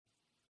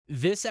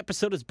This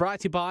episode is brought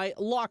to you by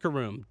Locker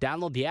Room.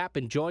 Download the app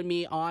and join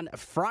me on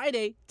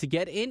Friday to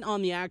get in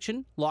on the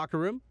action. Locker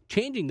Room,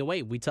 changing the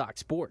way we talk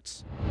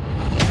sports.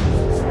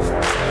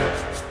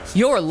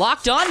 You're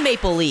Locked On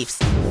Maple Leafs,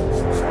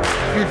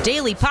 your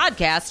daily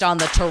podcast on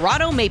the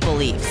Toronto Maple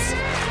Leafs.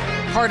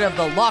 Part of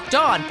the Locked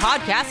On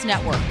Podcast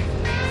Network,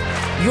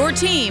 your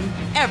team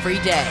every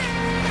day.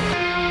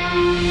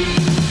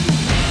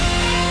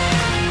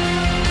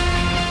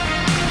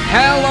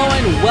 Hello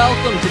and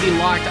welcome to the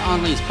Locked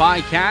On Leafs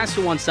podcast,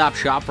 a one-stop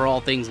shop for all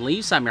things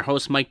Leafs. I'm your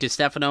host, Mike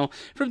DiStefano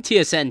from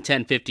TSN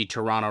 1050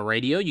 Toronto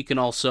Radio. You can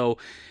also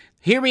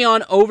hear me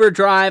on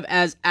Overdrive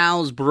as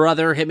Al's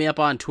brother. Hit me up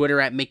on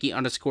Twitter at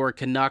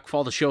Mickey_Canuck.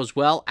 Follow the show as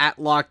well at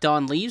Locked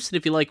On Leafs. And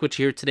if you like what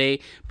you hear today,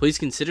 please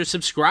consider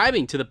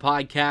subscribing to the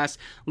podcast.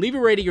 Leave a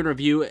rating and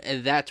review.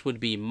 That would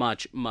be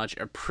much, much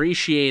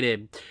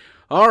appreciated.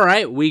 All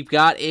right, we've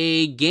got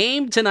a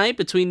game tonight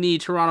between the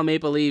Toronto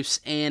Maple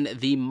Leafs and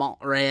the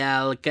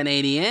Montreal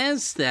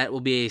Canadiens. That will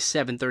be a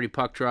 7:30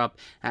 puck drop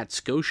at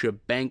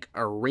Scotiabank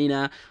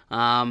Arena.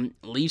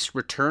 Leafs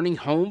returning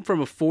home from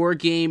a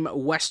 4-game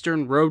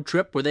Western road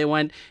trip where they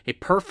went a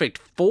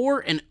perfect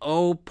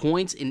 4-0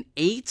 points in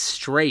 8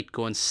 straight,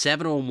 going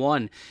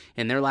 7-1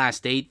 in their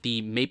last 8.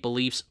 The Maple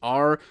Leafs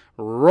are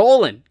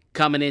rolling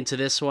coming into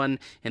this one,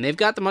 and they've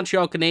got the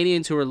Montreal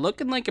Canadiens, who are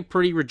looking like a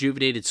pretty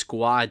rejuvenated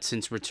squad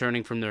since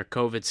returning from their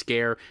COVID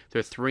scare.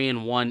 They're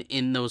 3-1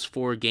 in those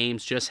 4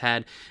 games, just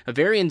had a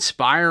very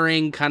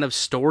inspiring kind of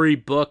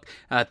storybook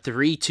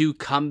 3-2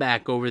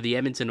 comeback over the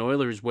Edmonton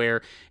Oilers,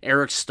 where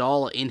Eric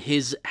Staal, in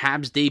his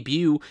Habs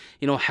debut,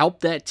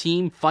 helped that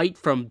team fight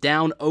from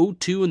down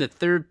 0-2 in the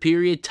third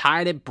period,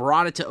 tied it,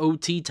 brought it to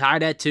OT,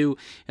 tied at 2,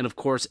 and of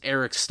course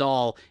Eric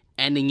Staal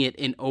ending it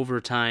in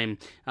overtime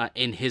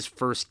in his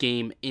first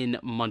game in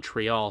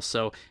Montreal.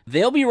 So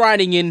they'll be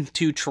riding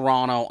into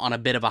Toronto on a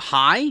bit of a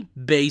high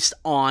based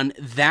on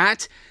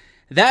that.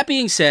 That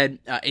being said,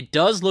 it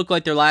does look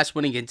like their last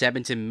win against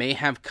Edmonton may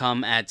have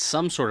come at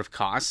some sort of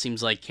cost.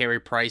 Seems like Carey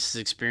Price is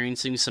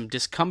experiencing some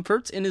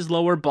discomforts in his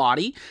lower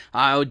body.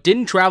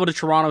 Didn't travel to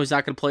Toronto. He's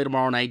not going to play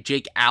tomorrow night.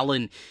 Jake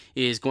Allen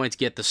is going to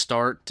get the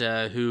start.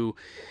 Who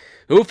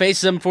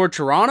faces him for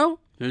Toronto?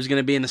 Who's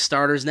going to be in the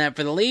starters net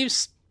for the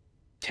Leafs?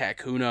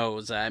 Heck, who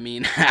knows? I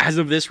mean, as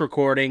of this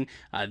recording,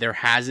 there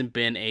hasn't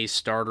been a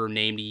starter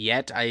named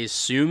yet. I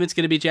assume it's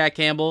going to be Jack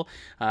Campbell.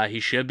 He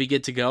should be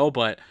good to go,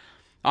 but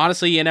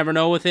honestly, you never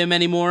know with him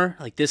anymore.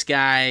 Like, this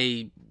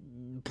guy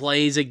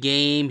plays a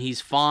game,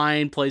 he's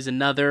fine, plays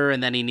another,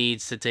 and then he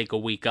needs to take a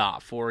week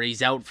off, or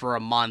he's out for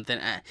a month.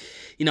 And,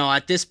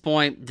 at this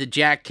point, the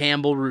Jack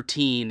Campbell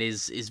routine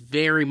is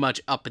very much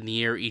up in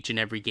the air each and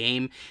every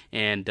game,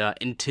 and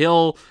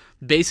until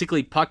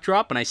basically puck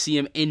drop and I see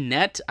him in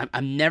net,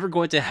 I'm never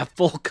going to have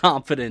full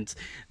confidence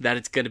that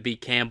it's going to be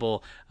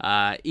Campbell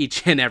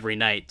each and every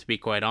night, to be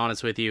quite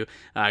honest with you.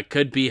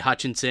 Could be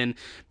Hutchinson,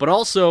 but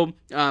also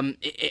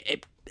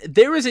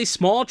there is a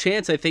small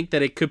chance, I think,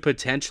 that it could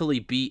potentially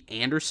be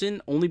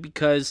Anderson, only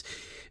because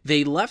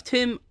they left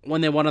him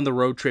when they went on the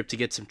road trip to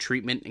get some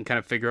treatment and kind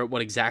of figure out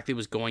what exactly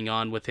was going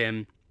on with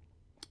him.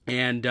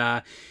 And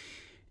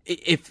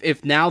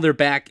if now they're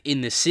back in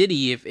the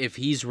city, if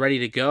he's ready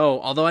to go,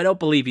 although I don't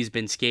believe he's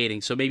been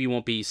skating, so maybe he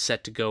won't be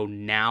set to go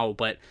now,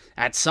 but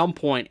at some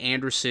point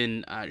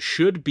Anderson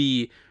should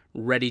be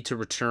ready to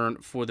return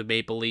for the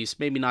Maple Leafs.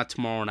 Maybe not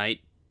tomorrow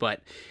night,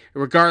 but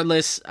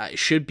regardless, it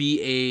should be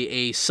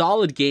a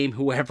solid game,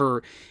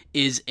 whoever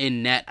is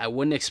in net. I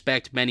wouldn't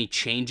expect many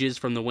changes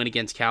from the win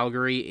against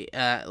Calgary.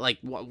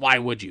 Why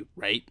would you,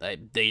 right?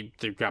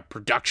 They've got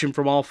production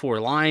from all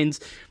 4 lines.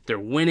 They're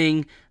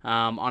winning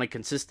on a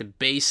consistent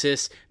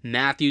basis.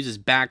 Matthews is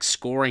back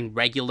scoring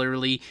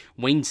regularly.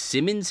 Wayne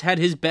Simmons had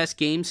his best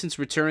game since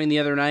returning the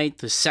other night.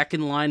 The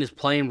second line is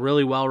playing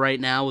really well right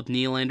now with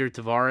Nylander,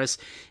 Tavares,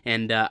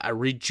 and a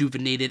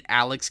rejuvenated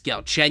Alex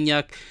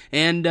Galchenyuk.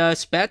 And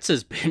Spets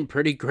has been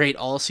pretty great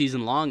all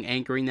season long,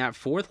 anchoring that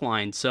 4th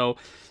line. So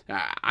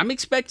I'm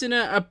expecting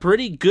a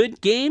pretty good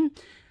game.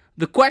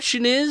 The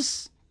question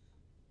is,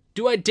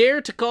 do I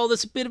dare to call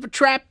this a bit of a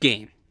trap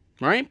game,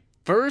 right?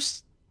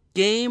 First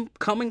game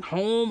coming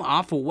home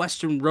off a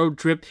Western road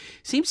trip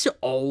seems to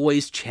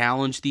always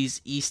challenge these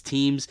East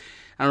teams.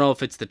 I don't know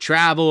if it's the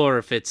travel or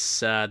if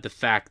it's the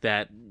fact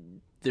that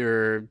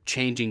they're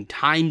changing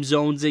time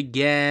zones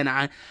again.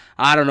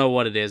 I don't know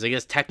what it is. I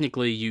guess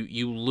technically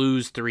you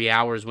lose 3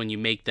 hours when you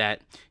make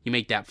that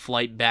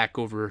flight back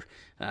over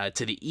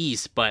to the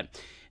east, but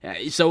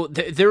so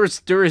there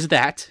is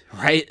that,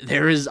 right?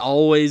 There is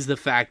always the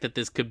fact that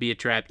this could be a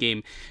trap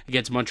game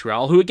against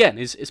Montreal, who again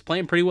is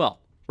playing pretty well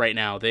right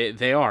now.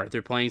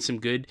 They're playing some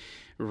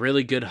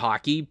really good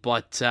hockey.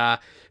 But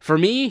for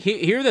me,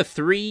 here are the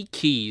 3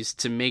 keys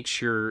to make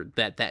sure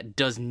that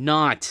does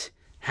not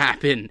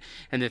happen,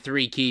 and the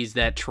 3 keys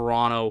that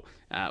Toronto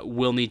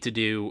will need to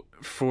do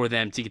for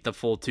them to get the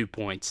full 2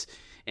 points.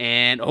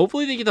 And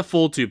hopefully they get the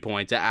full 2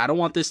 points. I don't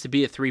want this to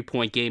be a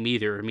 3-point game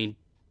either. I mean,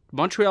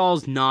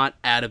 Montreal's not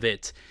out of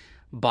it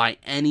by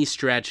any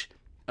stretch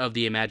of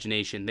the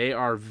imagination. They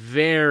are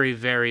very,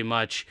 very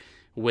much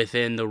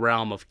within the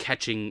realm of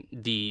catching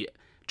the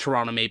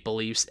Toronto Maple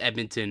Leafs,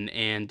 Edmonton,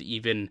 and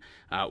even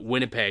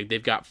Winnipeg.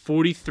 They've got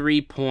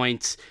 43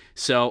 points.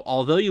 So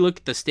although you look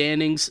at the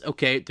standings,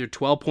 okay, they're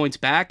 12 points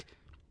back.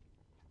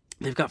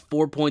 They've got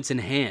 4 points in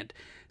hand.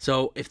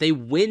 So if they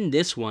win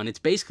this one, it's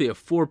basically a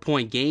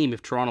 4-point game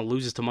if Toronto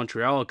loses to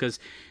Montreal, because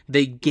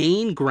they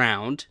gain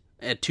ground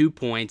at 2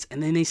 points,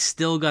 and then they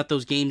still got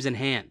those games in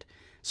hand.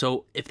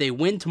 So if they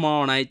win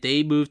tomorrow night,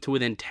 they move to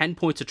within 10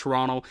 points of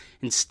Toronto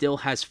and still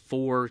has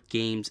 4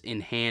 games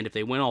in hand. If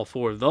they win all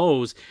 4 of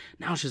those,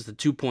 now it's just a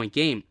 2-point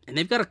game. And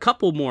they've got a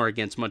couple more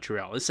against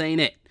Montreal. This ain't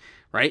it,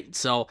 right?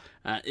 So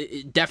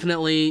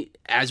definitely,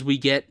 as we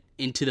get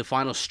into the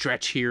final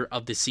stretch here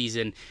of the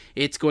season,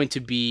 it's going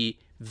to be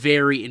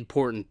very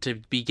important to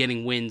be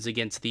getting wins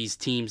against these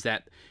teams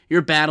that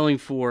you're battling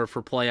for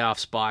playoff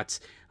spots,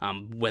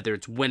 whether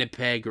it's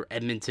Winnipeg or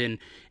Edmonton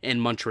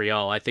and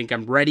Montreal. I think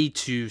I'm ready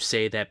to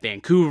say that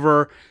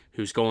Vancouver,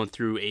 who's going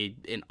through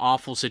an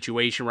awful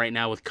situation right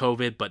now with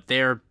COVID, but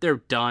they're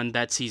done.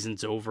 That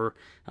season's over,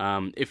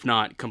 if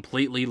not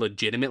completely,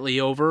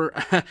 legitimately over.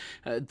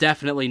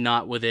 Definitely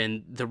not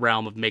within the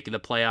realm of making the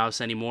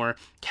playoffs anymore.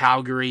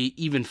 Calgary,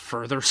 even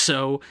further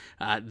so.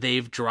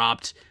 They've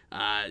dropped,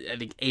 I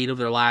think, 8 of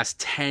their last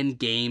 10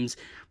 games.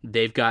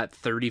 They've got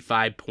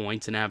 35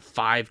 points and have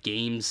 5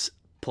 games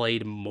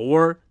played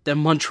more than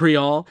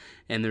Montreal,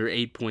 and they're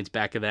 8 points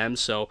back of them.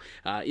 So,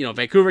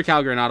 Vancouver,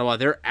 Calgary, and Ottawa,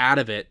 they're out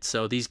of it.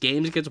 So these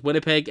games against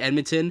Winnipeg,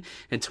 Edmonton,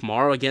 and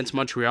tomorrow against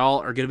Montreal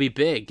are going to be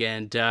big.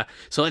 And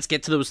so let's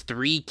get to those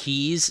 3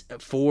 keys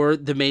for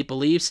the Maple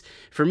Leafs.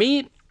 For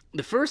me,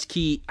 the first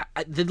key,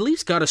 the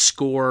Leafs got to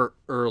score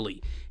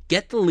early.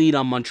 Get the lead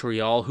on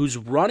Montreal, who's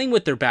running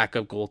with their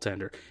backup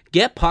goaltender.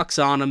 Get pucks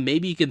on him.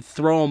 Maybe you can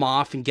throw him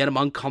off and get him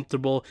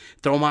uncomfortable,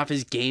 throw him off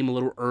his game a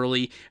little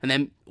early. And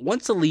then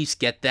once the Leafs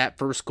get that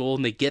first goal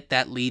and they get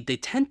that lead, they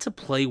tend to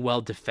play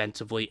well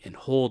defensively and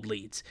hold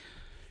leads.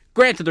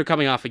 Granted, they're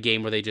coming off a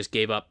game where they just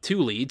gave up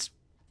 2 leads.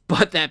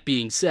 But that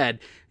being said,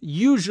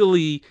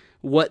 usually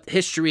what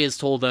history has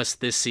told us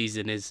this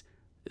season is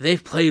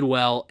they've played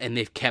well and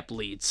they've kept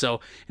leads. So,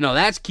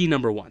 that's key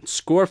number 1.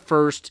 Score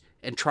first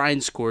and try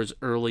and score as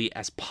early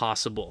as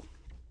possible.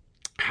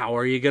 How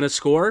are you going to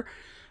score?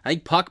 I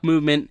think puck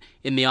movement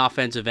in the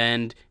offensive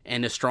end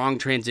and a strong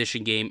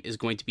transition game is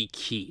going to be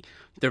key.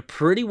 They're a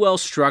pretty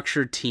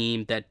well-structured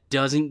team that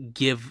doesn't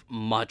give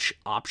much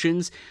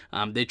options.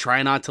 They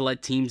try not to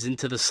let teams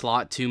into the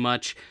slot too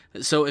much.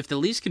 So if the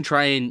Leafs can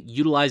try and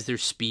utilize their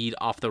speed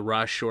off the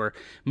rush or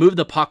move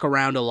the puck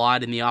around a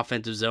lot in the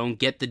offensive zone,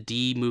 get the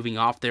D moving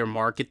off their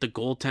mark, get the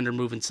goaltender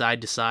moving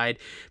side to side,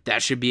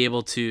 that should be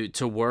able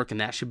to work, and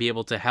that should be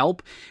able to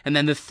help. And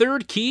then the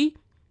third key,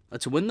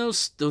 let's win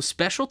those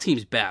special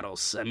teams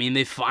battles. I mean,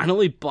 they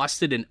finally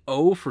busted an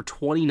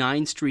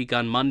 0-for-29 streak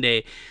on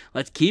Monday.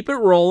 Let's keep it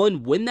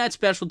rolling. Win that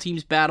special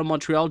teams battle.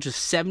 Montreal,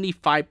 just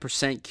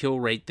 75%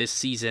 kill rate this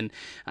season.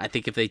 I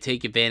think if they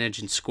take advantage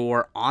and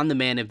score on the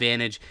man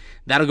advantage,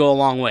 that'll go a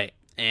long way.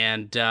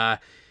 And, I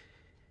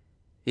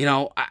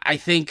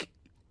think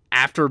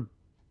after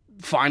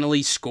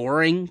finally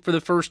scoring for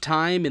the first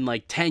time in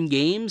like 10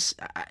 games,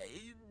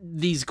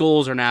 these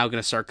goals are now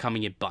going to start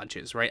coming in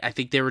bunches, right? I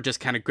think they were just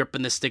kind of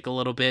gripping the stick a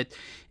little bit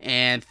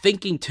and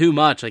thinking too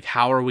much, like,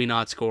 how are we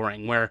not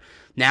scoring? Where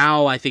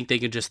now I think they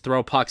can just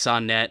throw pucks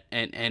on net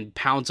and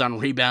pounce on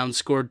rebounds,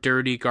 score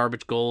dirty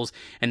garbage goals,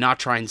 and not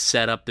try and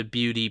set up the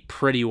beauty,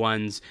 pretty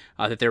ones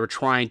that they were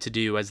trying to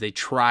do as they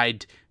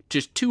tried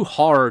just too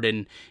hard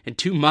and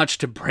too much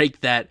to break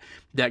that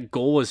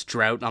goalless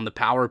drought on the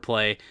power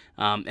play.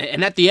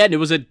 And at the end, it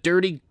was a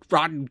dirty,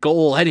 rotten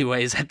goal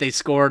anyways that they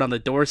scored on the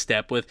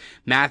doorstep with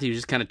Matthews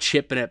just kind of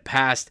chipping it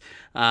past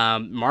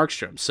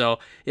Markstrom. So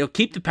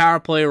keep the power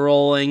play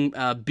rolling,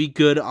 be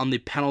good on the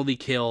penalty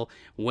kill,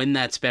 win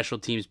that special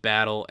teams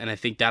battle, and I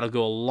think that'll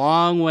go a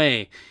long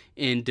way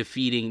in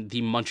defeating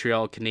the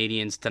Montreal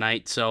Canadiens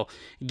tonight. So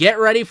get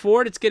ready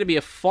for it. It's going to be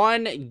a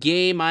fun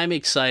game. I'm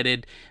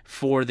excited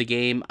for the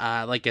game.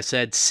 Like I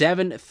said,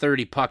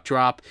 7:30 puck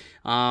drop.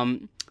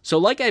 So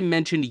like I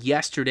mentioned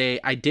yesterday,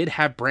 I did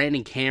have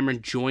Brandon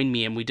Cameron join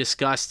me, and we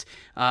discussed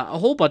a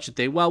whole bunch of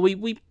things. Well, we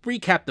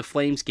recapped the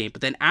Flames game,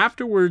 but then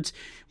afterwards,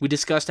 we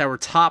discussed our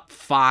top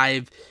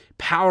 5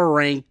 power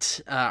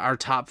ranked, our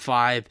top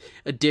 5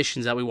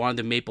 additions that we wanted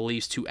the Maple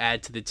Leafs to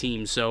add to the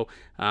team. So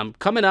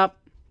coming up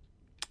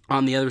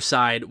on the other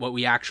side, what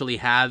we actually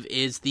have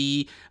is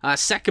the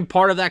second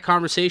part of that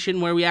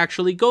conversation where we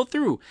actually go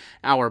through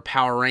our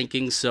power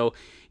rankings. So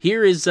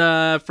here is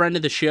a friend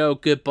of the show,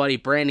 good buddy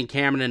Brandon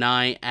Cameron, and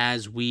I,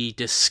 as we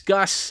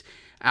discuss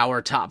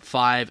our top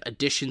 5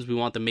 additions we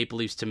want the Maple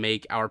Leafs to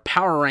make, our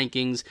power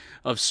rankings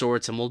of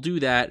sorts, and we'll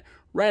do that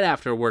right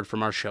after a word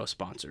from our show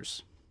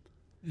sponsors.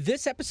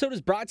 This episode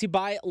is brought to you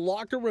by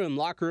Locker Room.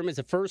 Locker Room is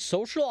the first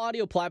social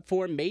audio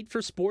platform made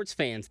for sports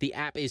fans. The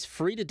app is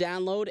free to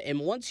download, and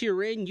once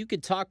you're in, you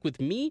can talk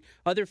with me,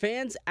 other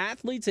fans,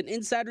 athletes, and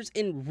insiders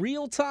in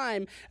real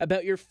time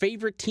about your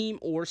favorite team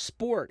or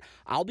sport.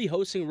 I'll be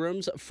hosting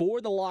rooms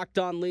for the Locked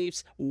On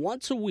Leafs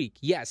once a week.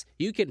 Yes,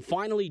 you can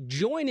finally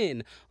join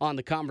in on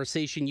the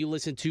conversation you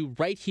listen to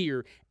right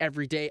here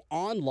every day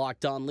on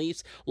Locked On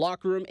Leafs.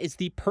 Locker Room is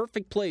the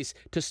perfect place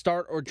to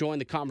start or join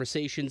the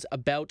conversations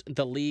about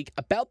the league,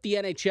 about the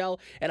NHL,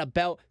 and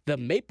about the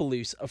Maple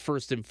Leafs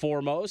first and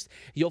foremost.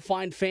 You'll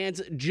find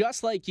fans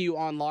just like you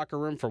on Locker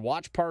Room for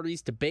watch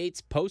parties,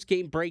 debates,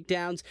 post-game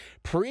breakdowns,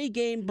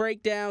 pre-game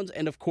breakdowns,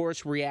 and of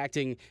course,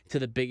 reacting to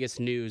the biggest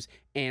news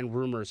and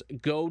rumors.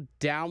 Go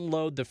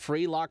download the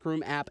free Locker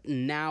Room app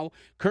now.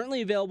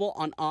 Currently available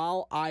on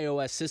all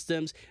iOS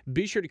systems.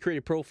 Be sure to create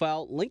a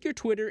profile, link your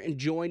Twitter, and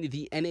join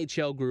the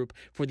NHL group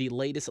for the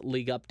latest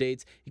league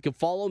updates. You can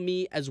follow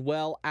me as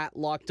well at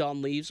Locked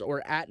On Leafs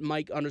or at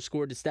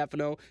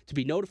Mike_DeStefano to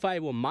be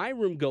notified when my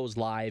room goes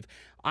live.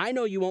 I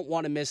know you won't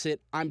want to miss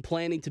it. I'm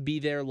planning to be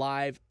there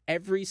live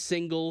every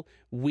single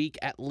week,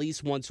 at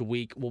least once a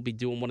week. We'll be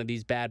doing one of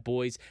these bad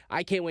boys.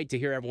 I can't wait to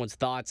hear everyone's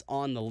thoughts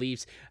on the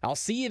Leafs. I'll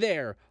see you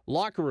there.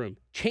 Locker Room,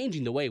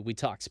 changing the way we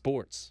talk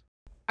sports.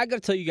 I got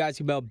to tell you guys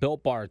about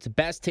Built Bar. It's the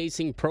best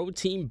tasting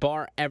protein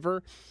bar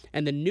ever,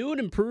 and the new and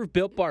improved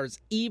Built Bar is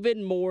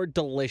even more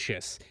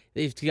delicious.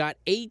 They've got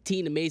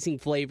 18 amazing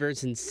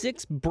flavors and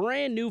 6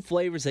 brand new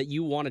flavors that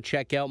you want to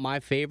check out.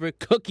 My favorite,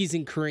 cookies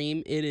and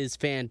cream. It is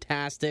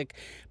fantastic.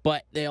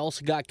 But they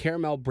also got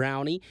caramel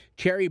brownie,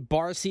 cherry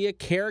barcia,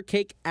 carrot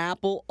cake,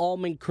 apple,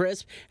 almond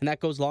crisp, and that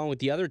goes along with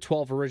the other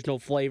 12 original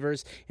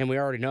flavors. And we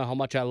already know how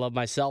much I love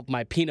myself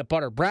my peanut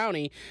butter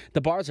brownie.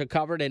 The bars are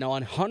covered in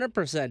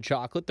 100%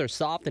 chocolate. They're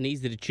soft and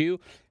easy to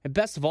chew. And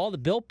best of all, the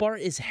Built Bar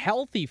is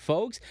healthy,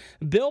 folks.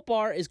 Built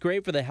Bar is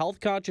great for the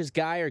health-conscious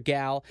guy or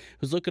gal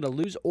who's looking to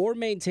lose or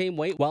maintain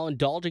weight while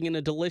indulging in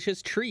a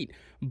delicious treat.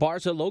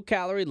 Bars are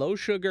low-calorie,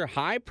 low-sugar,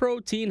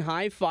 high-protein,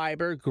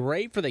 high-fiber,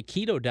 great for the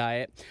keto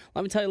diet.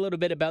 Let me tell you a little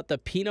bit about the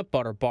peanut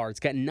butter bar.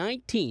 It's got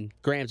 19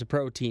 grams of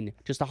protein,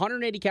 just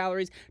 180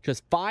 calories,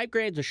 just 5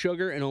 grams of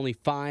sugar, and only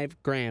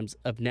 5 grams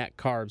of net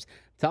carbs.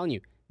 I'm telling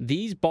you,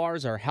 these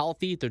bars are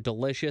healthy, they're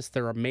delicious,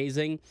 they're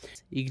amazing.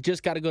 You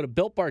just got to go to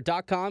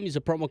BuiltBar.com, use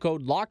the promo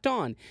code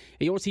LOCKEDON, and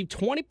you'll receive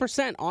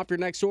 20% off your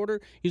next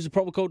order. Use the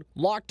promo code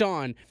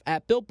LOCKEDON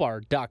at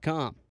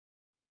BuiltBar.com.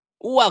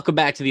 Welcome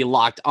back to the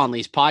Locked On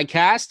Leafs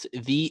podcast,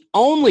 the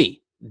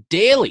only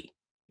daily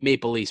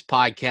Maple Leafs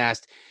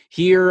podcast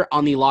here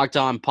on the Locked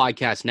On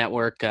Podcast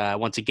Network.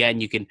 Once again,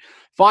 you can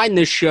find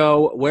this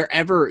show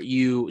wherever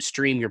you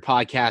stream your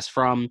podcast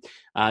from.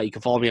 You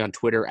can follow me on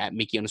Twitter at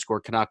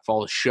Mickey_Canuck.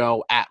 Follow the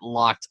show at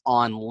Locked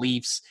On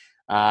Leafs.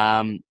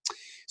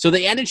 So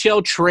the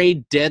NHL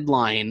trade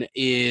deadline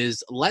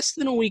is less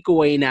than a week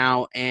away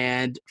now,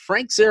 and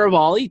Frank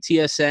Seravalli,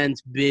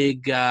 TSN's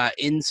big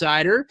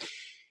insider,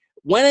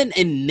 went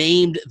and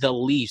named the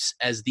Leafs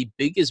as the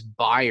biggest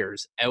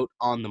buyers out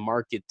on the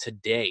market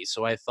today.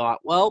 So I thought,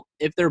 well,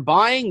 if they're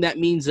buying, that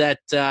means that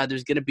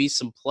there's going to be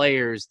some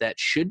players that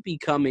should be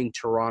coming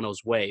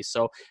Toronto's way.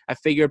 So I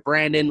figured,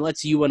 Brandon,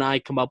 let's you and I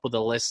come up with a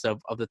list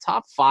of the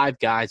top 5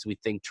 guys we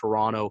think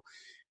Toronto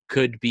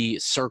could be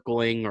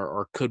circling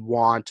or could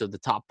want, or the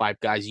top 5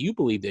 guys you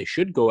believe they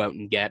should go out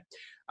and get.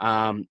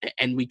 And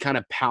we kind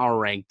of power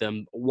rank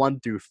them 1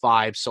 through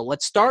 5. So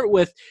let's start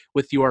with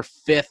your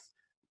 5th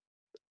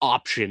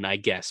option, I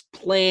guess.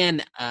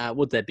 Plan,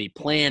 would that be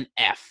Plan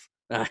F,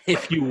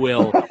 if you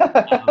will,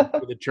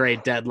 for the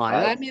trade deadline?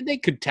 I mean, they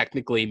could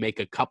technically make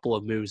a couple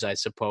of moves, I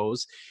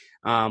suppose.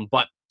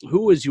 But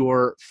who is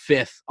your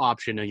 5th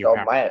option in your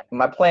So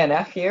my Plan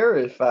F here,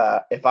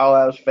 if all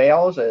else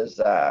fails,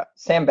 is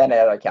Sam Bennett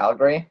out of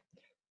Calgary.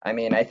 I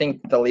mean, I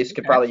think the Leafs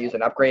could probably use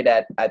an upgrade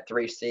at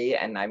 3C,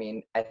 and I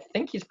mean, I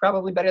think he's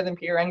probably better than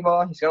Pierre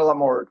Engvall. He's got a lot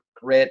more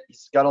grit.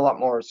 He's got a lot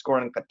more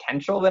scoring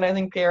potential than I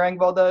think Pierre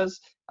Engvall does.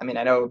 I mean,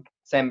 I know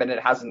Sam Bennett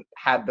hasn't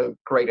had the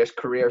greatest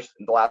career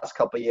in the last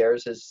couple of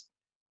years. His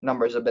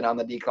numbers have been on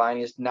the decline.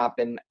 He's not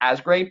been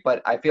as great,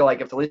 but I feel like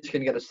if the Leafs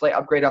can get a slight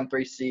upgrade on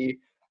 3C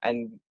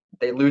and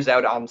they lose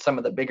out on some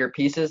of the bigger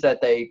pieces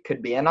that they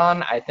could be in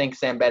on, I think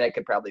Sam Bennett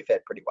could probably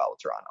fit pretty well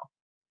with Toronto.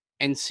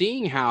 And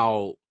seeing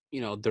how,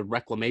 the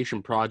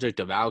reclamation project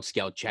of Alex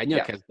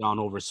Galchenyuk has gone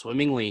over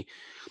swimmingly,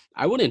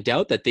 I wouldn't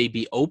doubt that they'd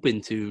be open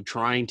to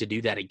trying to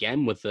do that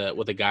again with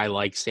a guy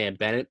like Sam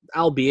Bennett,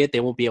 albeit they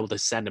won't be able to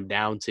send him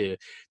down to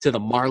the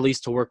Marlies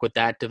to work with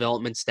that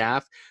development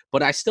staff.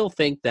 But I still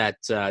think that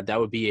that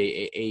would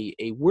be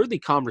a worthy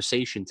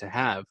conversation to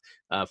have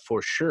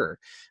for sure.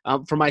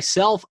 For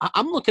myself,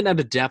 I'm looking at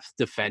a depth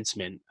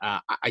defenseman.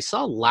 I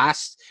saw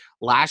last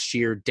last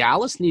year,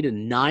 Dallas needed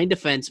 9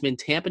 defensemen.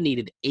 Tampa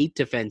needed 8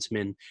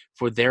 defensemen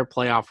for their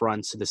playoff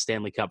runs to the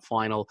Stanley Cup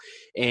final.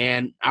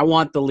 And I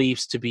want the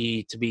Leafs to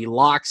be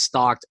locked,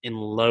 stocked, and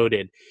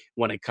loaded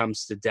when it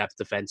comes to depth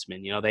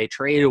defensemen. You know, they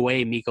traded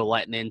away Mikko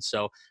Lehtonen,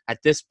 so at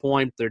this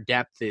point, their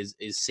depth is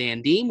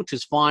Sandin, which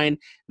is fine, and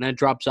then it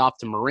drops off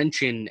to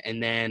Marincin,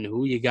 and then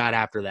who you got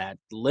after that?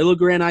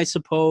 Liljegren, I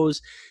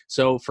suppose.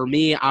 So for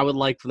me, I would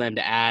like for them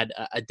to add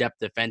a depth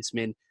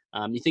defenseman.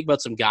 You think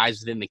about some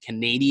guys within the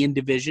Canadian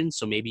division,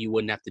 so maybe you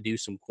wouldn't have to do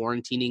some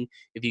quarantining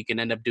if you can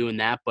end up doing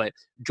that. But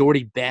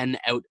Jordy Ben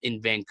out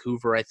in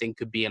Vancouver, I think,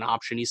 could be an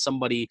option. He's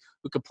somebody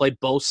who could play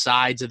both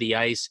sides of the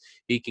ice.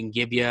 He can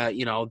give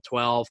you,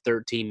 12,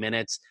 13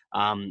 minutes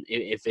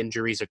if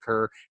injuries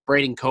occur.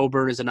 Braden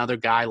Coburn is another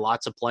guy,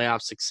 lots of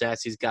playoff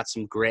success. He's got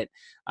some grit.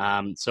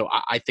 So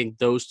I think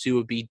those two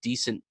would be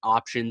decent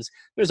options.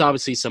 There's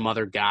obviously some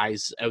other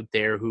guys out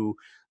there who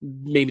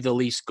maybe the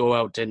Leafs go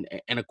out and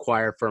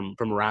acquire from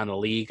around the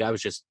league. I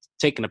was just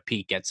taking a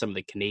peek at some of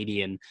the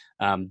Canadian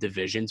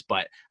divisions,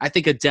 but I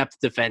think a depth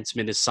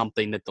defenseman is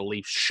something that the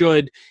Leafs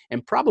should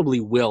and probably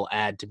will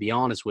add, to be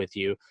honest with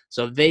you.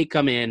 So they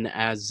come in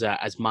as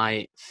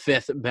my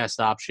 5th best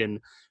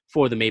option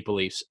for the Maple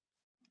Leafs.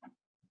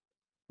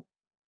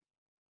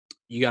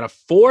 You got a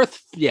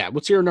 4th? Yeah,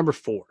 what's your number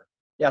 4?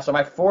 Yeah, so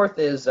my 4th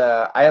is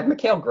I have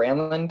Mikael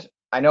Granlund.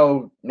 I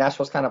know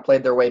Nashville's kind of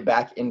played their way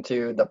back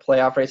into the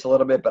playoff race a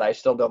little bit, but I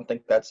still don't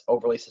think that's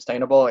overly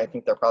sustainable. I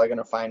think they're probably going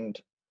to find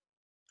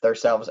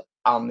themselves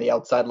on the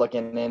outside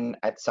looking in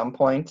at some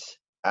point.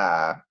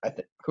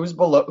 Who's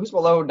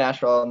below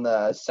Nashville in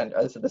the center?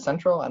 Is it the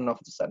Central? I don't know if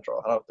it's the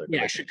Central. I don't know if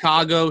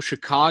they're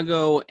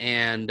Chicago,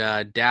 and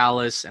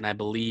Dallas, and I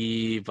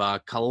believe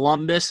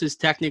Columbus is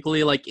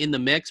technically like in the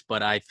mix,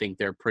 but I think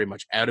they're pretty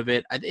much out of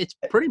it. It's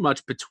pretty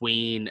much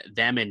between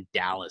them and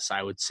Dallas,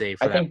 I would say.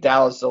 I think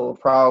Dallas will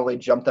probably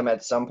jump them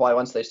at some point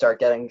once they start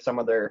getting some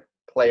of their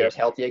players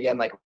healthy again,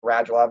 like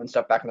Radulov and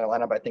stuff back in their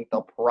lineup. I think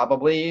they'll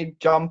probably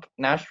jump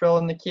Nashville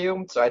in the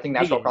queue. So I think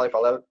Nashville will probably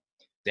fall out.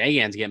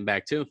 Sagan's getting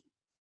back too.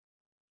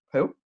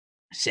 Who?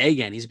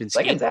 Sagan. He's been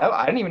Sagan's out?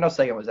 I didn't even know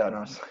Sagan was out,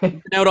 honestly.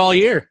 He's been out all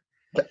year.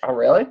 Oh,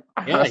 really?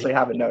 I honestly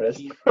haven't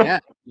noticed. Yeah.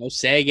 No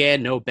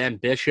Sagan, no Ben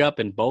Bishop,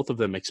 and both of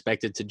them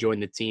expected to join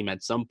the team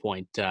at some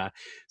point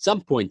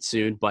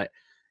soon. But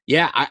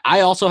yeah,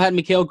 I also had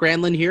Mikael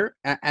Granlund here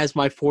as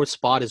my 4th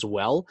spot as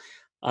well.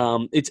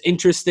 It's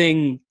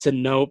interesting to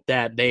note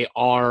that they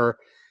are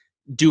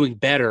doing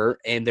better,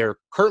 and they're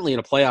currently in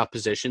a playoff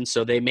position,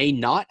 so they may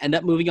not end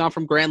up moving on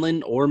from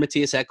Granlund or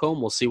Matthias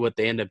Ekholm. We'll see what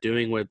they end up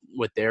doing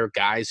with their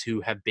guys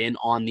who have been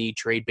on the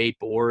trade bait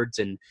boards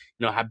and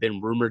have been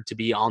rumored to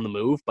be on the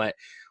move. But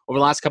over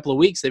the last couple of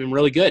weeks, they've been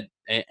really good,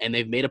 and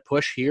they've made a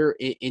push here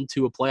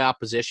into a playoff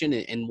position,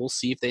 and we'll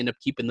see if they end up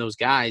keeping those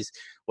guys.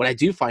 What I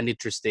do find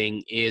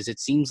interesting is it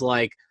seems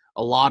like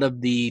a lot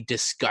of the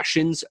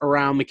discussions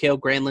around Mikael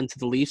Granlund to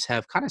the Leafs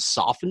have kind of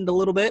softened a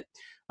little bit.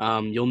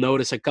 You'll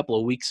notice a couple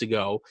of weeks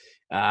ago,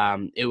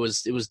 it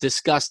was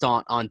discussed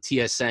on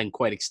TSN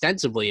quite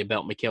extensively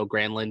about Mikael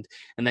Granlund.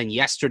 And then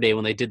yesterday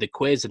when they did the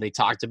quiz and they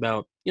talked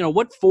about,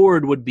 what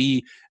forward would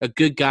be a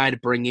good guy to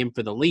bring in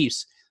for the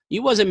Leafs, he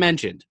wasn't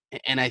mentioned.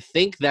 And I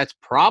think that's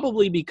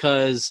probably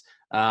because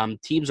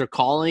teams are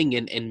calling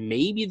and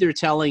maybe they're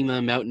telling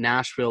them out in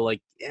Nashville,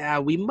 like, yeah,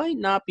 we might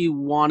not be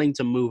wanting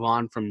to move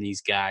on from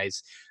these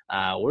guys.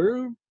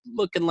 We're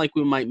looking like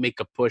we might make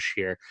a push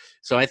here.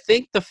 So I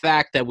think the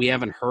fact that we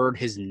haven't heard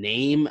his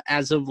name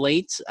as of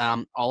late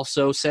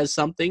also says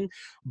something.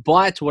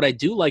 But what I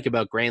do like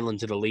about Granlund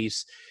to the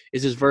Leafs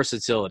is his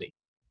versatility.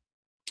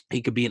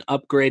 He could be an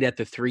upgrade at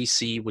the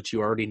 3C, which you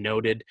already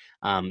noted.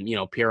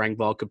 Pierre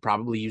Engvall could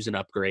probably use an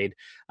upgrade.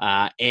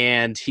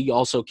 And he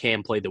also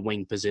can play the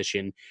wing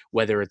position,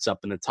 whether it's up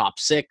in the top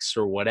 6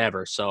 or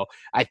whatever. So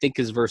I think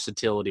his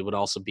versatility would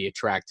also be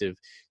attractive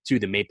to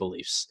the Maple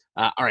Leafs.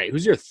 All right,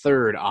 who's your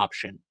 3rd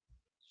option?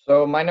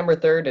 So my number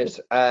 3rd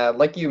is,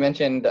 like you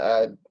mentioned,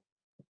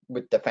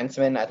 with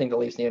defensemen, I think the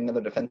Leafs need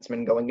another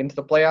defenseman going into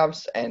the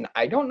playoffs, and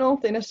I don't know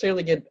if they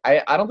necessarily get.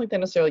 I don't think they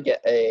necessarily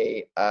get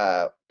a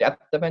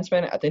depth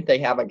defenseman. I think they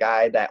have a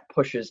guy that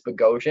pushes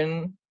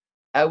Bogosian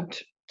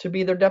out to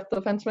be their depth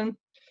defenseman.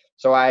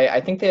 So I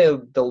think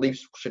the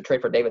Leafs should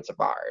trade for David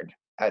Savard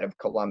out of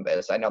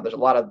Columbus. I know there's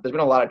been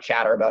a lot of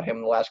chatter about him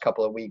in the last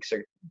couple of weeks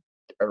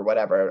or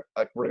whatever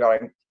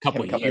regarding him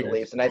coming to the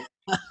Leafs, and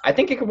I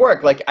think it could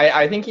work. Like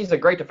I think he's a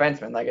great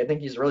defenseman. Like I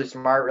think he's really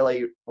smart,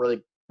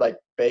 really like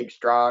big,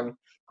 strong,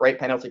 great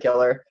penalty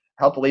killer.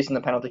 Help the Leafs in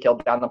the penalty kill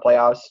down the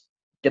playoffs.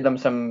 Give them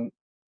some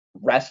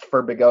rest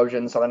for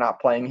Bogosian so they're not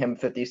playing him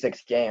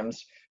 56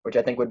 games, which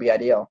I think would be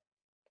ideal.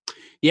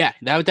 Yeah,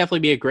 that would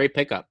definitely be a great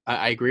pickup.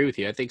 I agree with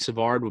you. I think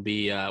Savard would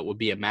be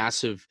a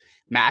massive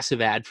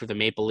add for the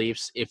Maple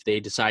Leafs if they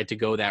decide to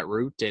go that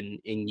route and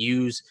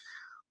use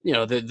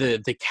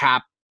the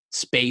cap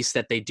space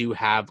that they do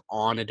have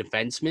on a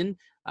defenseman.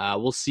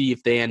 We'll see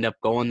if they end up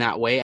going that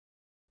way.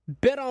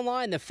 Bet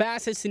Online, the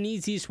fastest and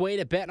easiest way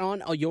to bet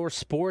on your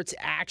sports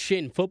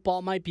action.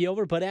 Football might be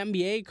over, but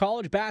NBA,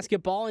 college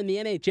basketball, and the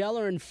NHL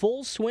are in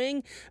full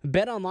swing.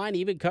 Bet Online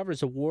even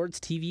covers awards,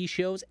 TV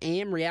shows,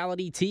 and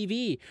reality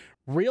TV.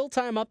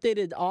 Real-time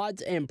updated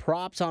odds and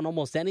props on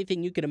almost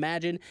anything you can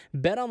imagine.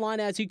 BetOnline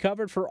has you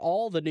covered for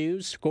all the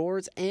news,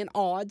 scores, and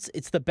odds.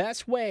 It's the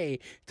best way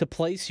to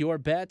place your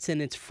bets,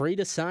 and it's free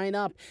to sign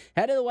up.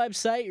 Head to the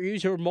website or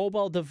use your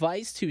mobile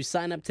device to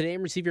sign up today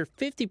and receive your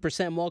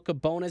 50% welcome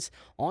bonus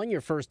on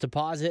your first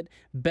deposit.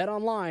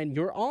 BetOnline,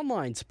 your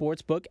online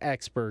sportsbook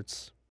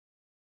experts.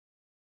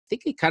 I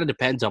think it kind of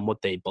depends on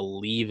what they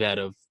believe out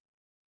of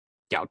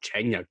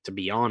Galchenyuk, to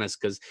be honest,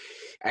 because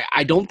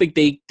I don't think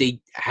they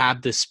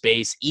have the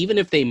space, even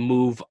if they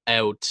move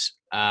out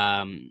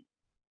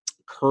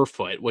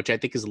Kerfoot, which I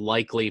think is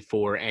likely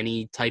for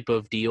any type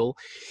of deal.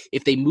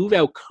 If they move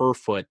out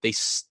Kerfoot, they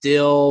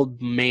still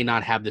may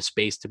not have the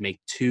space to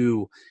make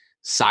two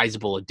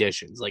sizable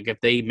additions. Like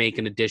if they make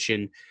an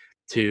addition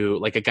to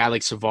like a guy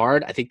like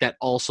Savard, I think that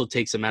also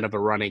takes them out of a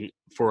running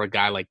for a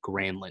guy like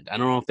Granlund. I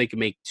don't know if they can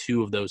make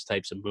two of those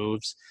types of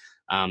moves.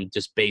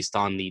 Just based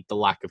on the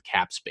lack of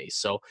cap space.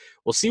 So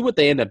we'll see what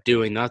they end up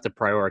doing. They'll have to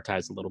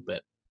prioritize a little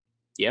bit.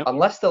 Yeah.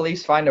 Unless the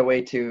Leafs find a way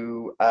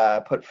to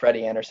put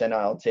Freddie Anderson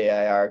on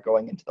LTIR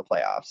going into the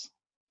playoffs,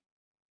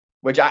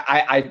 which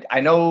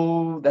I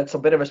know that's a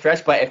bit of a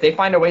stretch, but if they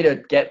find a way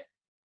to get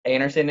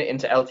Anderson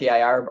into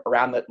LTIR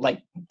around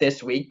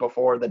this week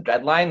before the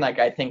deadline,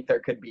 I think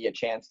there could be a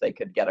chance they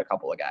could get a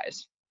couple of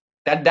guys.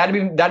 That'd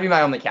be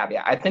my only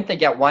caveat. I think they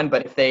get one,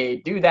 but if they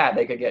do that,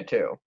 they could get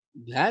two.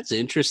 That's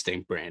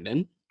interesting,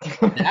 Brandon.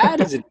 That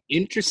is an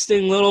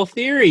interesting little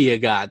theory you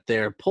got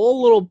there.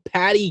 Pull a little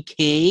Patty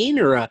Kane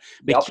or a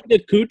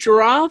Nikita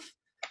Kucherov.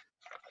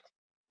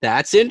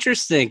 That's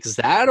interesting because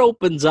that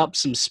opens up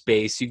some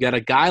space. You got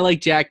a guy like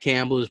Jack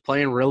Campbell who's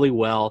playing really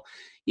well.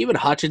 Even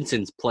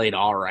Hutchinson's played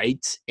all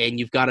right. And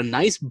you've got a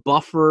nice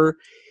buffer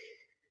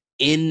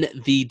in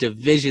the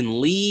division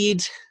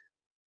lead.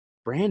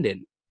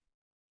 Brandon,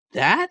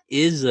 that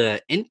is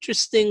an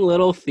interesting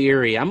little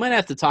theory. I might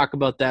have to talk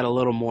about that a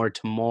little more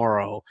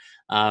tomorrow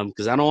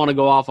because I don't want to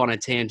go off on a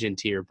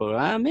tangent here,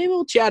 but maybe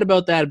we'll chat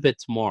about that a bit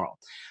tomorrow.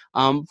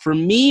 For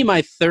me,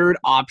 my third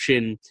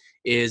option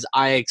is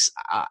Alex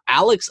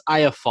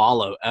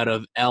Iafallo out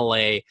of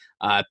L.A.,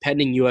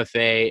 pending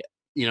UFA.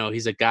 You know,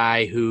 he's a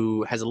guy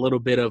who has a little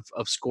bit of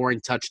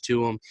scoring touch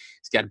to him.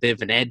 He's got a bit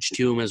of an edge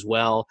to him as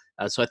well.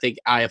 So I think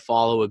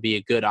Iafallo would be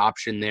a good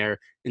option there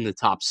in the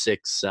top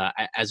six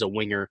as a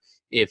winger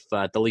if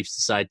the Leafs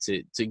decide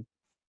to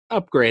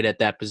upgrade at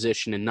that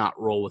position and not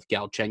roll with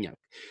Galchenyuk.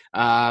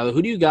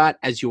 Who do you got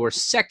as your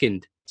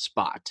second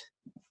spot?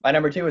 My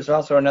number two is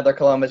also another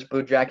Columbus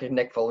Blue Jacket,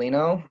 Nick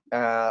Foligno.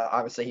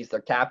 Obviously, he's their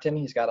captain.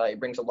 He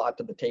brings a lot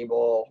to the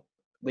table,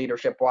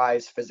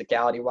 leadership-wise,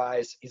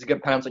 physicality-wise. He's a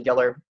good penalty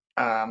killer.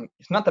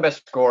 He's not the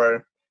best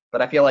scorer,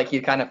 but I feel like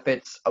he kind of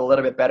fits a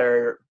little bit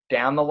better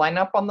down the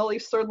lineup on the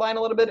Leafs third line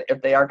a little bit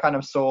if they are kind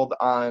of sold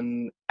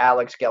on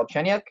Alex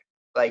Galchenyuk,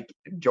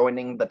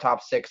 joining the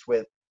top six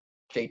with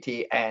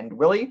JT and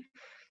Willie.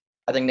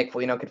 I think Nick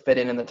Foligno could fit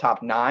in the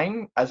top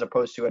 9 as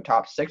opposed to a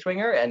top 6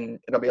 winger, and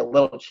it'll be a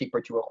little cheaper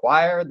to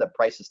acquire. The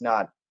price is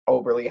not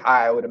overly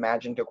high, I would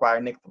imagine, to acquire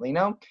Nick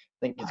Foligno. I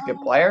think he's a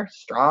good player,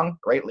 strong,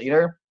 great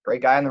leader,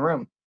 great guy in the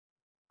room.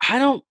 I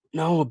don't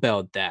know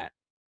about that.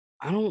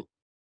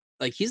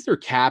 He's their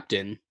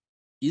captain.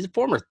 He's a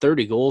former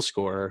 30 goal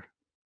scorer.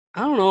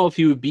 I don't know if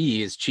he would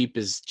be as cheap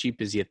as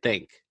you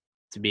think,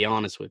 to be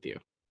honest with you.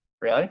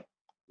 Really?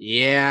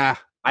 Yeah.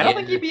 I don't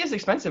think he'd be as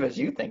expensive as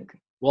you think.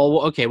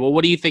 Well, okay. Well,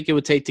 what do you think it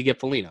would take to get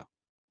Foligno?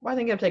 Well, I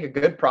think it'd take a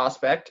good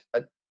prospect,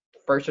 a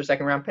first or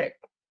second round pick.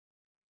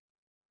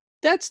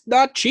 That's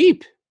not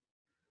cheap.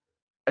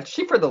 It's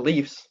cheap for the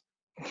Leafs.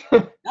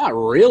 Not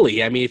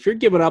really. I mean, if you're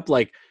giving up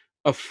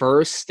a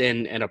first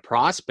and a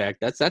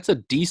prospect, that's a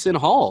decent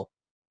haul.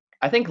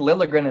 I think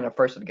Liljegren and a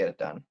first would get it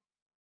done.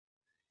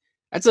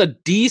 That's a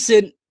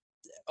decent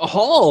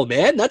haul,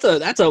 man. That's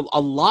a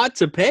lot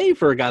to pay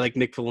for a guy like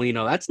Nick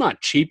Foligno. That's not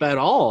cheap at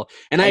all.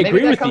 And I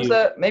agree with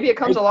you. Maybe it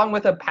comes along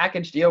with a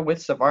package deal with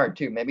Savard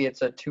too. Maybe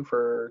it's a two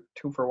for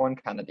one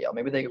kind of deal.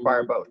 Maybe they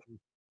acquire both.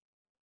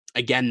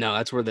 Again, though,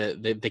 that's where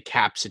the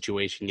cap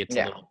situation gets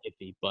a little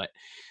iffy, but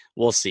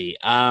we'll see.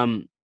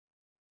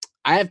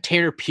 I have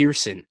Tanner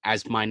Pearson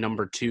as my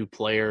number 2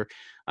 player,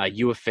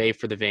 UFA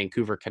for the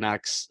Vancouver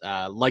Canucks.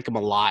 Like him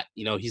a lot.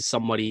 You know, he's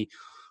somebody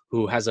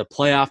who has a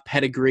playoff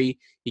pedigree.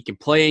 He can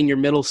play in your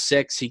middle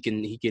six. He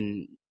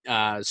can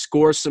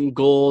score some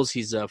goals.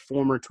 He's a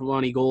former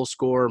 20-goal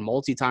scorer,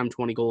 multi-time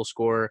 20-goal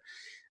scorer.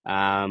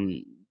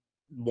 Won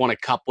a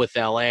cup with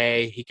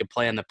LA. He can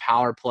play on the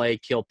power play,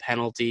 kill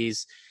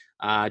penalties.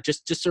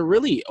 Just a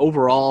really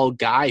overall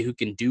guy who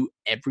can do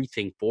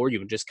everything for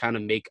you and just kind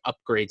of make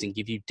upgrades and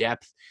give you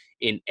depth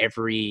in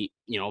every,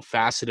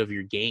 facet of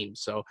your game.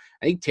 So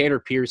I think Tanner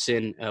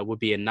Pearson would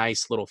be a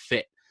nice little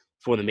fit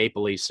for the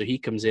Maple Leafs. So he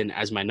comes in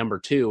as my number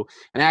 2.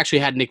 And I actually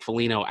had Nick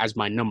Foligno as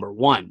my number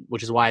 1,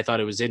 which is why I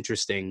thought it was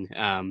interesting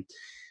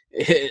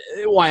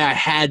why I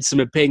had some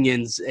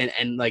opinions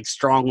and like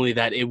strongly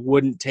that it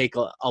wouldn't take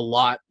a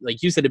lot.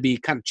 Like you said, it'd be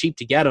kind of cheap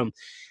to get him.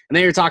 And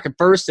then you're talking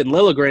First and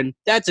Liljegren.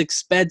 That's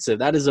expensive.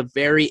 That is a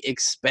very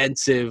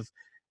expensive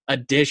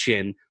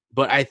addition,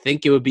 but I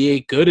think it would be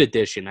a good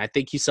addition. I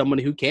think he's someone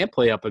who can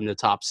play up in the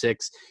top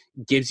 6,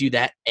 gives you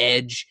that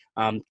edge.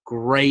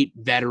 Great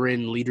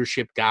veteran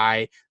leadership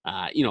guy.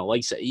 Like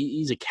you said,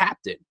 he's a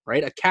captain,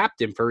 right? A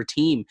captain for a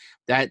team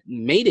that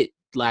made it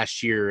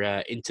last year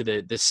into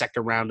the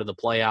second round of the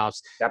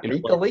playoffs. That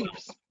beat the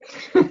Leafs.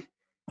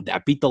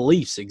 That beat the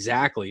Leafs,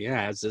 exactly.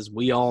 Yeah, as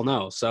we all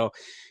know. So,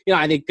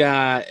 I think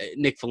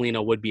Nick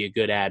Foligno would be a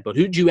good ad. But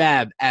who'd you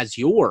have as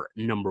your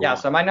number one? Yeah,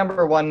 so my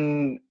number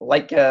one,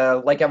 like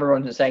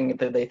everyone's been saying,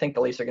 they think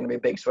the Leafs are going to be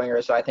big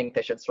swingers. So I think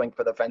they should swing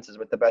for the fences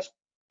with the best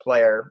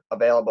player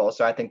available.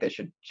 So I think they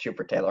should shoot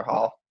for Taylor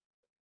Hall.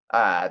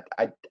 I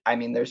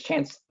mean, there's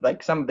chance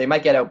they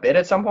might get outbid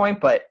at some point,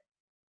 but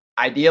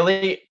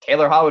ideally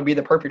Taylor Hall would be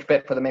the perfect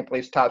fit for the Maple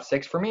Leafs top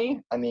 6 for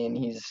me. I mean,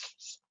 he's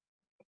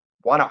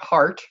won a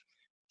Hart.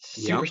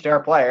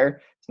 Superstar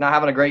player. He's not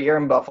having a great year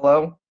in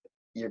Buffalo.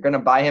 You're going to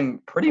buy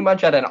him pretty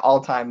much at an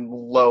all-time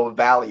low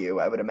value,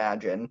 I would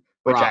imagine.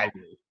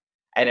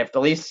 And if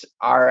the Leafs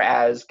are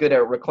as good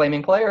at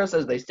reclaiming players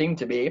as they seem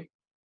to be,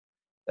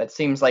 that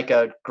seems like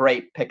a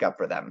great pickup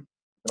for them,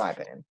 in my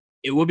opinion.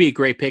 It would be a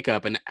great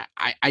pickup, and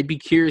I'd be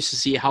curious to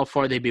see how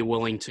far they'd be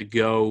willing to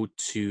go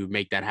to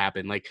make that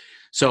happen.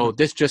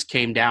 This just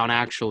came down,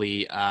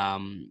 actually,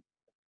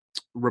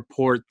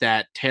 report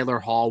that Taylor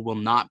Hall will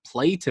not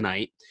play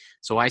tonight.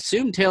 So I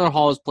assume Taylor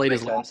Hall has played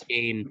his last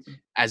game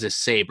as a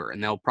Sabre,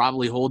 and they'll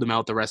probably hold him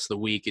out the rest of the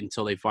week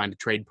until they find a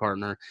trade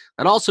partner.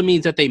 That also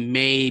means that they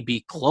may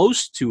be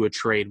close to a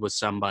trade with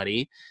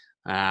somebody,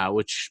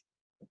 which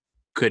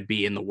could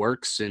be in the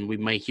works, and we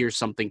might hear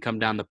something come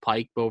down the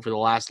pike over the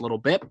last little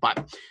bit.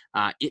 But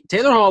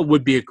Taylor Hall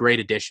would be a great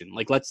addition.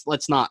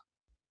 Let's not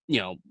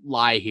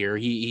lie here.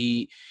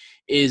 He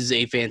is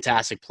a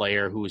fantastic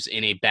player who's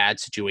in a bad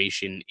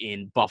situation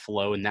in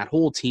Buffalo, and that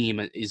whole team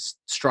is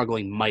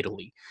struggling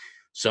mightily.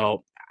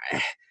 So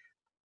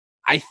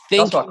I think he's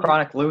also a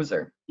chronic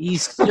loser.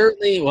 He's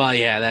certainly, well,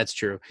 yeah, that's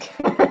true.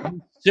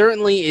 He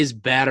certainly is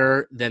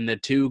better than the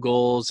 2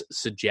 goals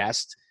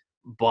suggest,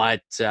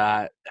 but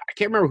I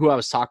can't remember who I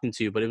was talking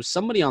to, but it was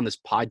somebody on this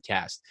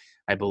podcast,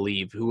 I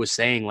believe, who was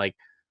saying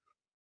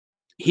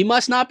he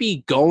must not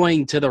be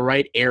going to the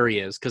right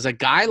areas, because a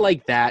guy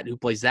like that who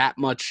plays that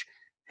much,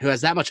 who has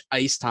that much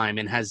ice time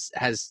and has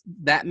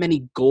that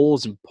many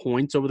goals and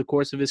points over the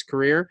course of his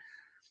career,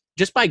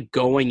 just by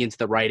going into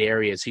the right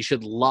areas, he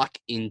should luck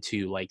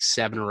into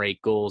 7 or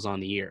 8 goals on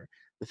the year.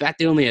 The fact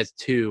that he only has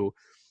 2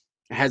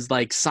 has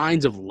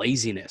signs of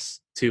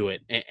laziness to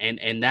it.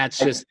 And that's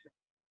just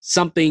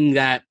something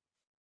that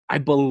I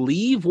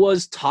believe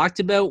was talked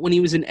about when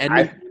he was in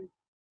Edmonton.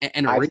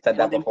 I've said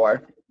that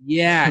before.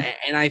 Yeah.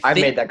 And I've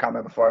made that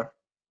comment before.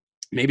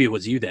 Maybe it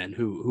was you then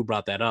who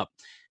brought that up.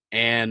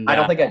 And I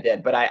don't think I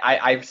did, but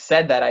I've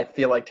said that I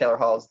feel like Taylor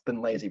Hall's been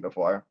lazy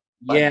before.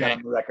 I've got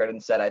on the record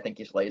and said I think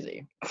he's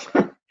lazy.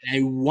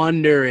 I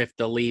wonder if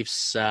the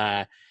Leafs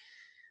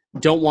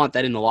don't want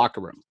that in the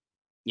locker room,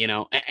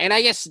 And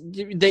I guess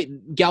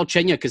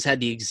Galchenyuk has had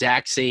the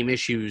exact same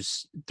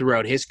issues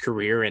throughout his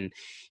career, and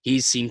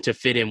he's seemed to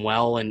fit in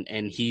well,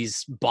 and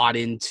he's bought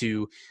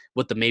into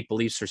what the Maple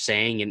Leafs are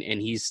saying,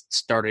 and he's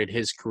started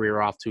his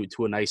career off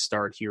to a nice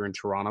start here in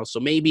Toronto. So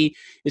maybe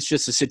it's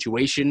just a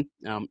situation.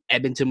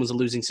 Edmonton was a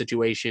losing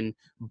situation.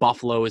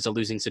 Buffalo is a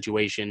losing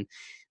situation.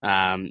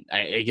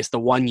 I guess the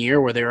one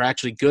year where they were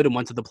actually good and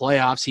went to the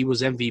playoffs, he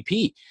was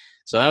MVP.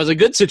 So that was a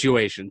good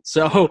situation.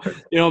 So,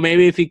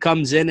 maybe if he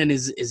comes in and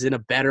is in a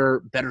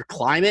better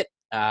climate,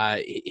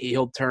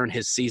 he'll turn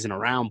his season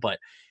around. But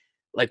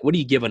what are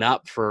you giving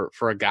up for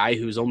a guy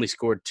who's only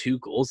scored 2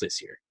 goals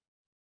this year?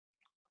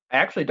 I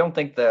actually don't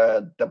think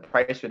the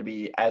price would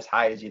be as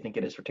high as you think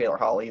it is for Taylor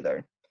Hall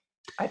either.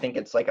 I think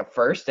it's a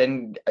first,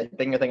 and I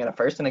think you're thinking a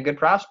first and a good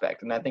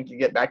prospect. And I think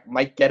you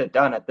might get it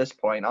done at this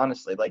point,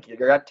 honestly.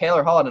 You're at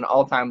Taylor Hall at an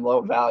all-time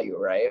low value,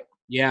 right?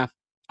 Yeah.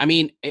 I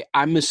mean,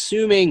 I'm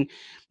assuming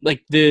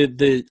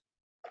the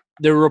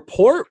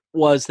report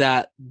was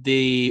that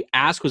the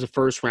ask was a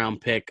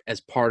first-round pick as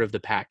part of the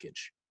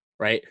package,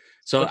 right?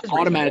 So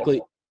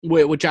automatically,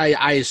 which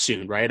I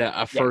assumed, right?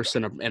 A first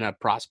and a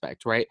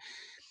prospect, right?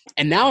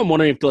 And now I'm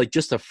wondering if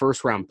just a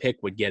first-round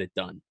pick would get it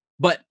done.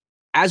 But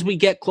as we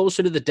get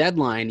closer to the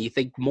deadline, you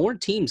think more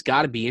teams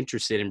got to be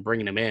interested in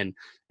bringing him in,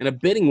 and a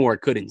bidding war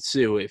could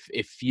ensue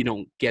if you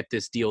don't get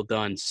this deal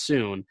done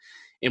soon.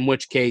 In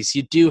which case,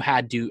 you do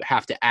have to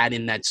add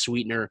in that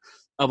sweetener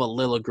of a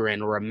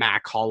Liljegren or a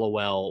Mac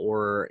Hollowell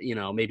or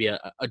maybe a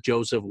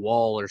Joseph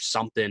Wall or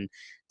something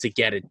to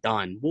get it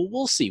done. Well,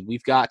 we'll see.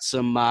 We've got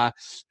about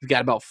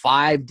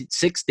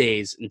 5-6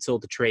 days until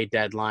the trade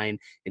deadline,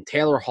 and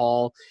Taylor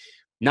Hall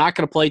not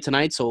going to play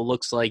tonight, so it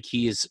looks like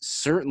he is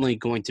certainly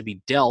going to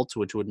be dealt,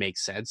 which would make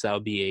sense. That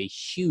would be a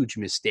huge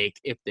mistake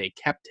if they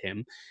kept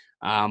him.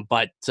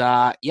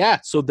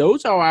 So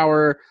those are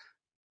our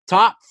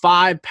top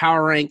 5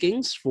 power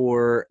rankings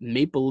for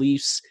Maple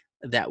Leafs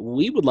that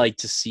we would like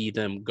to see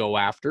them go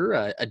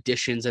after,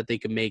 additions that they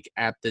can make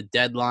at the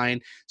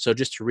deadline. So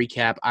just to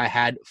recap, I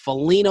had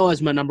Foligno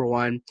as my number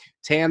one,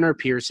 Tanner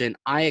Pearson,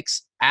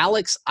 Alex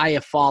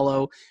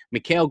Iafallo,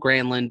 Mikael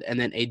Granlund, and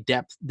then a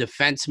depth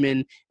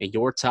defenseman. And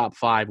your top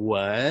five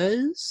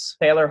was?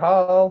 Taylor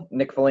Hall,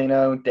 Nick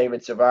Foligno,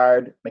 David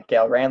Savard,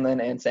 Mikael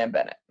Granlund, and Sam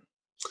Bennett.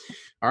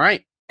 All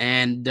right.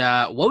 And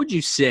what would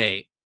you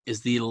say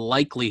is the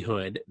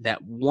likelihood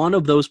that one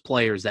of those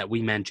players that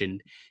we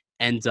mentioned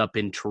ends up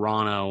in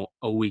Toronto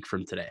a week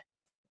from today?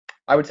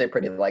 I would say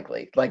pretty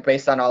likely. Like,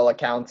 based on all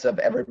accounts of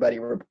everybody,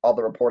 all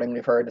the reporting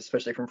we've heard,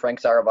 especially from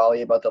Frank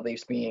Saravalli about the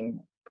Leafs being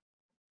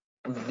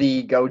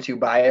the go-to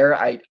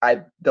buyer,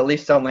 the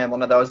Leafs don't land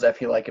one of those. I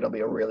feel like it'll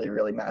be a really,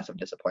 really massive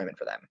disappointment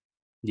for them.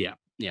 Yeah.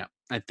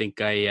 I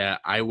think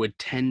I would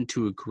tend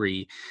to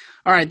agree.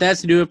 All right,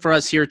 that's to do it for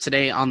us here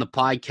today on the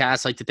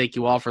podcast. I'd like to thank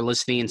you all for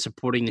listening and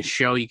supporting the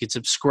show. You can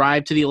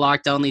subscribe to the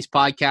Locked On Leafs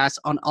podcast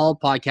on all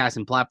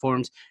podcasting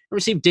platforms and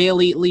receive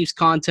daily Leafs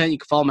content. You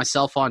can follow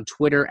myself on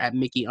Twitter at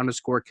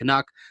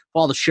Mickey_Canuck.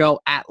 Follow the show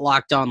at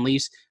Locked On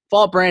Leafs.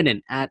 Follow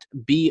Brandon at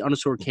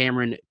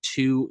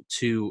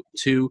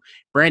B_Cameron222.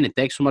 Brandon,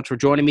 thanks so much for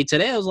joining me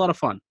today. It was a lot of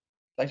fun.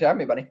 Thanks for having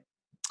me, buddy.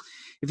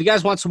 If you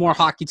guys want some more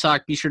hockey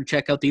talk, be sure to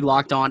check out the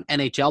Locked On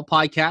NHL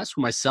podcast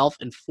where myself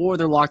and four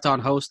other Locked On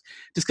hosts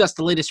discuss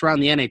the latest around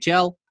the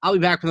NHL. I'll be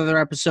back with another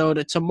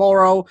episode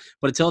tomorrow,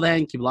 but until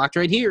then, keep locked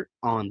right here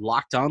on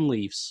Locked On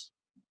Leafs.